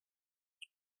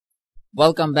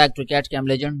Welcome back to CAD/CAM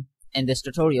Legend. In this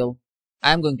tutorial,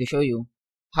 I am going to show you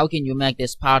how can you make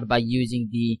this part by using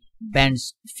the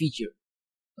bends feature.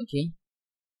 Okay,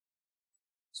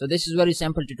 so this is very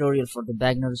simple tutorial for the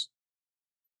beginners,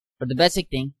 but the basic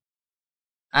thing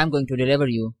I'm going to deliver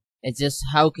you is just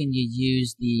how can you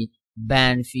use the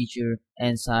bend feature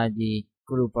inside the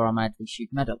Creo Parametric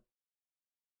Sheet Metal.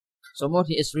 So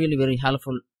mostly it's really very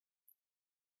helpful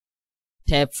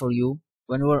tip for you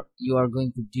whenever you are going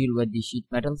to deal with the sheet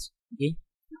metals, okay,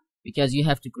 because you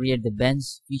have to create the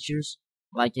bends features.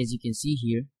 Like as you can see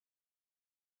here,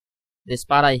 this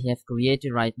part I have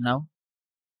created right now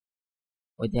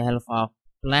with the help of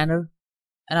planner,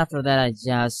 and after that I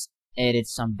just added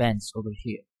some bends over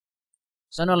here.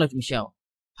 So now let me show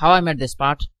how I made this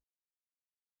part.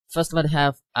 First let's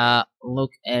have a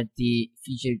look at the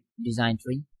feature design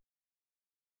tree.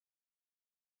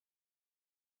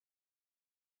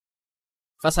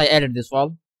 First I added this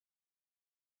wall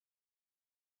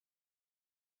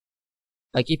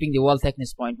by keeping the wall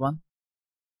thickness 0.1.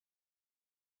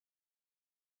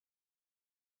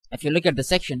 If you look at the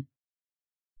section,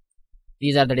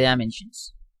 these are the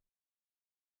dimensions.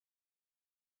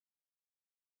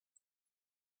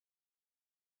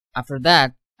 After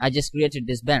that, I just created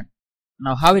this bend.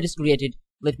 Now how it is created,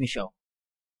 let me show.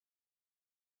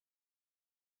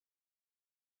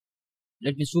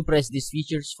 Let me suppress these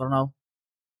features for now.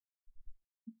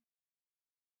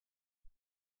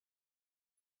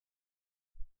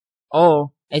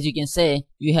 Or as you can say,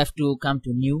 you have to come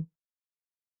to new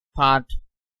part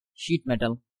sheet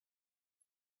metal,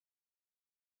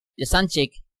 just uncheck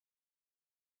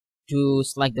to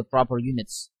select the proper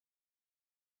units.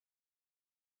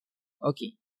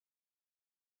 Okay,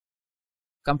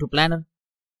 come to planner,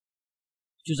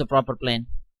 choose a proper plane,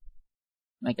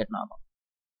 make it normal,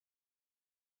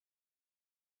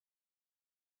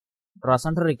 draw a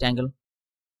center rectangle,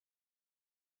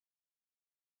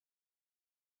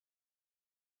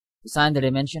 assign the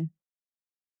dimension,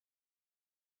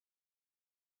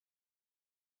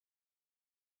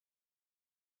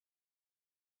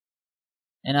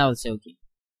 and I will say OK.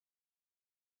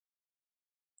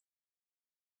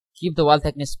 Keep the wall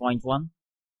thickness 0.1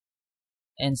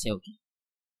 and say OK.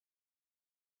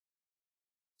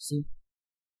 See?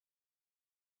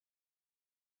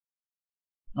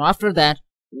 Now after that,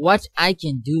 what I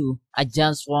can do, I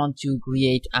just want to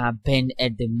create a bend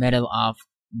at the middle of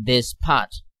this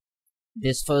part,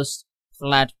 this first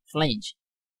flat flange.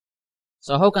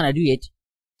 So how can I do it?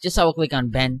 Just I will click on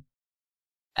bend,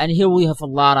 and here we have a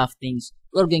lot of things.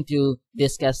 We're going to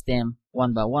discuss them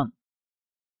one by one.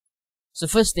 So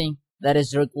first thing that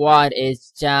is required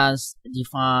is just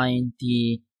define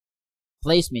the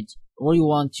placement where you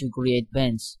want to create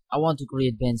bends. I want to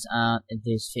create bends on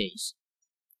this face.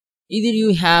 Either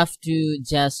you have to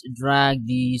just drag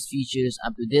these features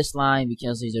up to this line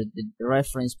because these are the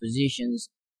reference positions,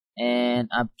 and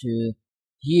up to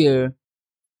here,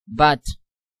 but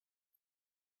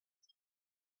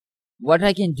what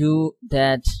I can do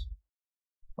that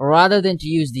rather than to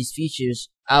use these features,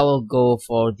 I will go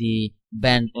for the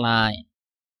bend line.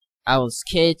 I will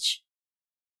sketch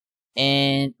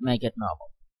and make it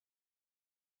normal,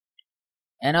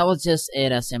 and I will just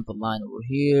add a simple line over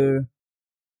here,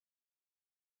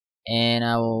 and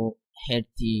I will hit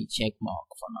the check mark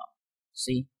for now.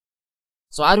 See,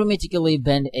 so automatically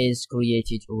bend is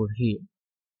created over here.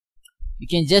 You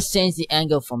can just change the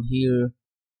angle from here,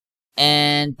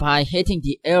 and by hitting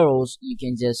the arrows you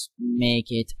can just make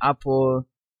it upward,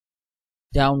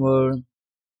 downward,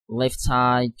 left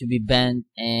side to be bent,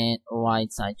 and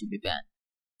right side to be bent.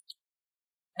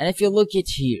 And if you look at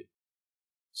here,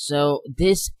 so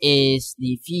this is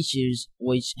the features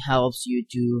which helps you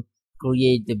to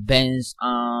create the bends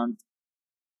on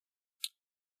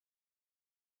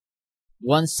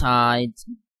one side,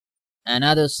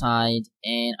 another side,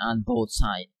 and on both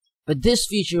sides. But this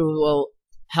feature will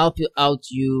help you out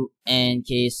in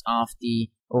case of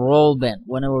the roll bend,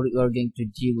 whenever you are going to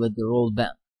deal with the roll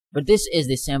bend. But this is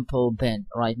the simple bend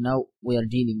right now we are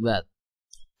dealing with.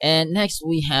 And next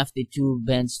we have the two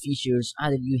bends features.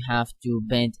 Either you have to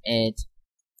bend it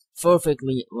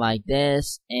perfectly like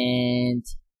this and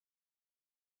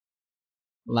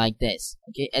like this.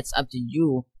 Okay, it's up to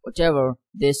you, whatever.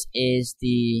 This is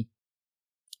the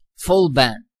full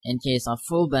bend. In case of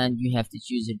full bend, you have to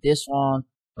choose it this one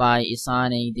by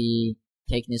assigning the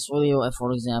thickness value.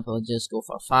 For example, just go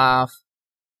for 5,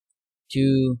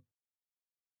 2,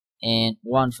 and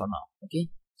 1 for now. Okay,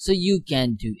 so you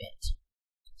can do it.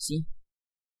 See,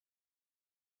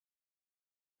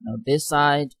 now this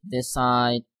side,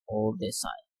 or this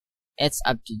side, it's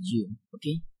up to you.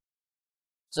 Okay,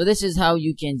 So this is how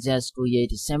you can just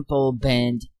create a simple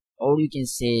bend, or you can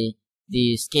say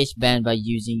the sketch bend, by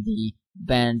using the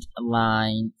bend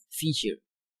line feature.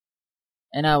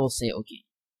 And I will say okay.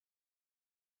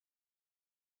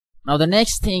 Now the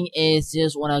next thing is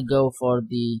just wanna go for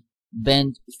the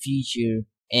bend feature,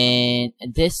 and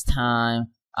this time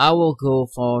I will go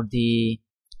for the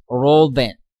roll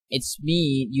bend. It's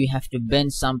mean you have to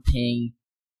bend something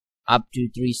up to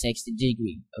 360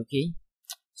 degree. Okay,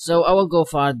 so I will go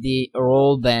for the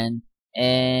roll bend,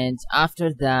 and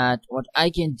after that what I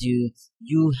can do,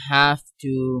 you have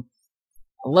to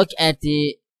look at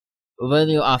the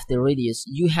value of the radius.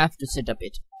 You have to set up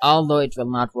it, although it will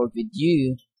not work with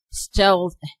you.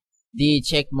 Still the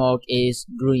check mark is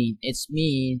green. It's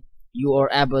mean you are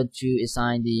able to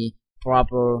assign the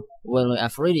proper value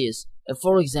of radius. If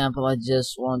for example I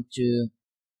just want to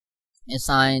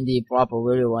assign the proper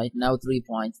value right now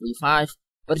 3.35,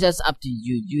 but that's up to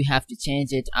you. You have to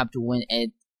change it up to when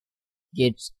it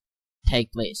gets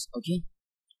take place. Okay,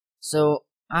 so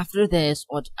after this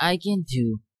what I can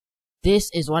do, this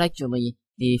is what actually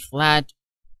the flat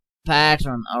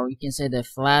pattern, or you can say the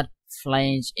flat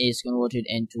flange, is converted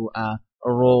into a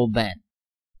roll bend.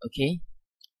 Okay,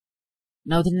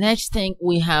 now the next thing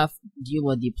we have deal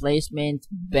with the placement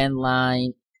bend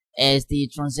line as the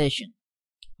transition,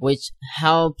 which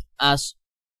help us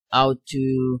out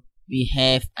to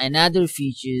behave another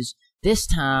features. This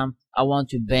time I want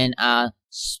to bend a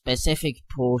specific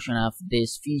portion of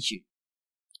this feature.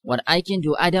 What I can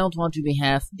do, I don't want to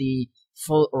behave the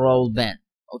full roll bend.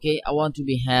 Okay, I want to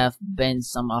behave bend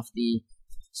some of the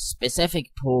specific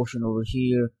portion over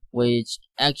here, which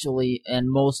actually and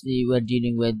mostly we're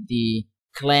dealing with the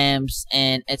clamps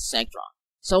and etc.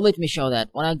 So let me show that.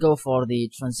 When I go for the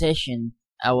transition,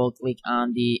 I will click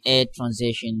on the add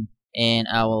transition and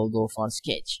I will go for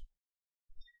sketch.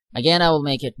 Again, I will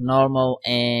make it normal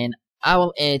and I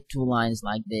will add two lines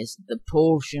like this. The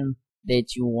portion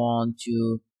that you want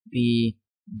to be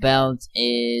belt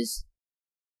is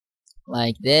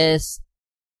like this,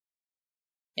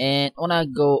 and when I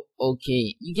go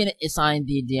okay, you can assign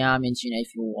the dimension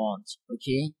if you want.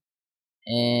 Okay,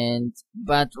 and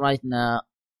but right now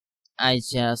I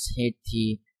just hit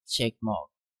the check mark.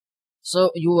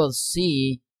 So you will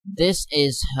see this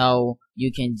is how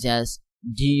you can just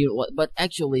deal with, but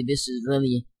actually this is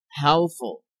really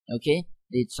helpful. Okay,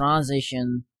 the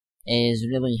transition is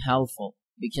really helpful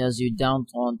because you don't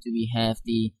want to have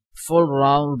the full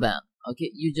roll band.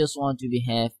 Okay, you just want to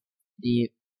have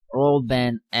the roll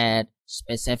band at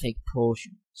specific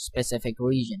portion, specific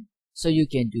region, so you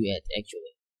can do it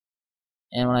actually.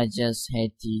 And when I just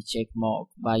hit the check mark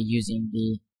by using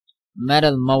the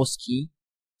middle mouse key,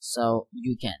 so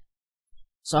you can.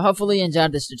 So hopefully you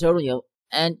enjoyed this tutorial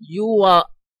and you are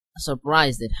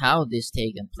surprised at how this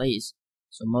taken place.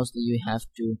 So mostly you have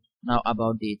to know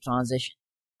about the transition,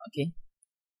 okay,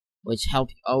 which help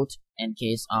you out in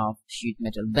case of sheet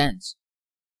metal bends.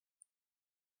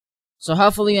 So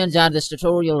hopefully you enjoyed this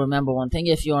tutorial. Remember one thing,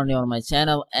 if you are new on my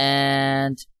channel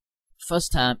and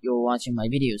first time you're watching my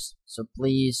videos, so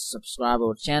please subscribe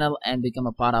our channel and become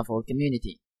a part of our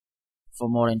community for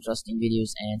more interesting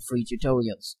videos and free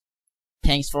tutorials.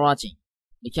 Thanks for watching,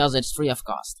 because it's free of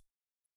cost.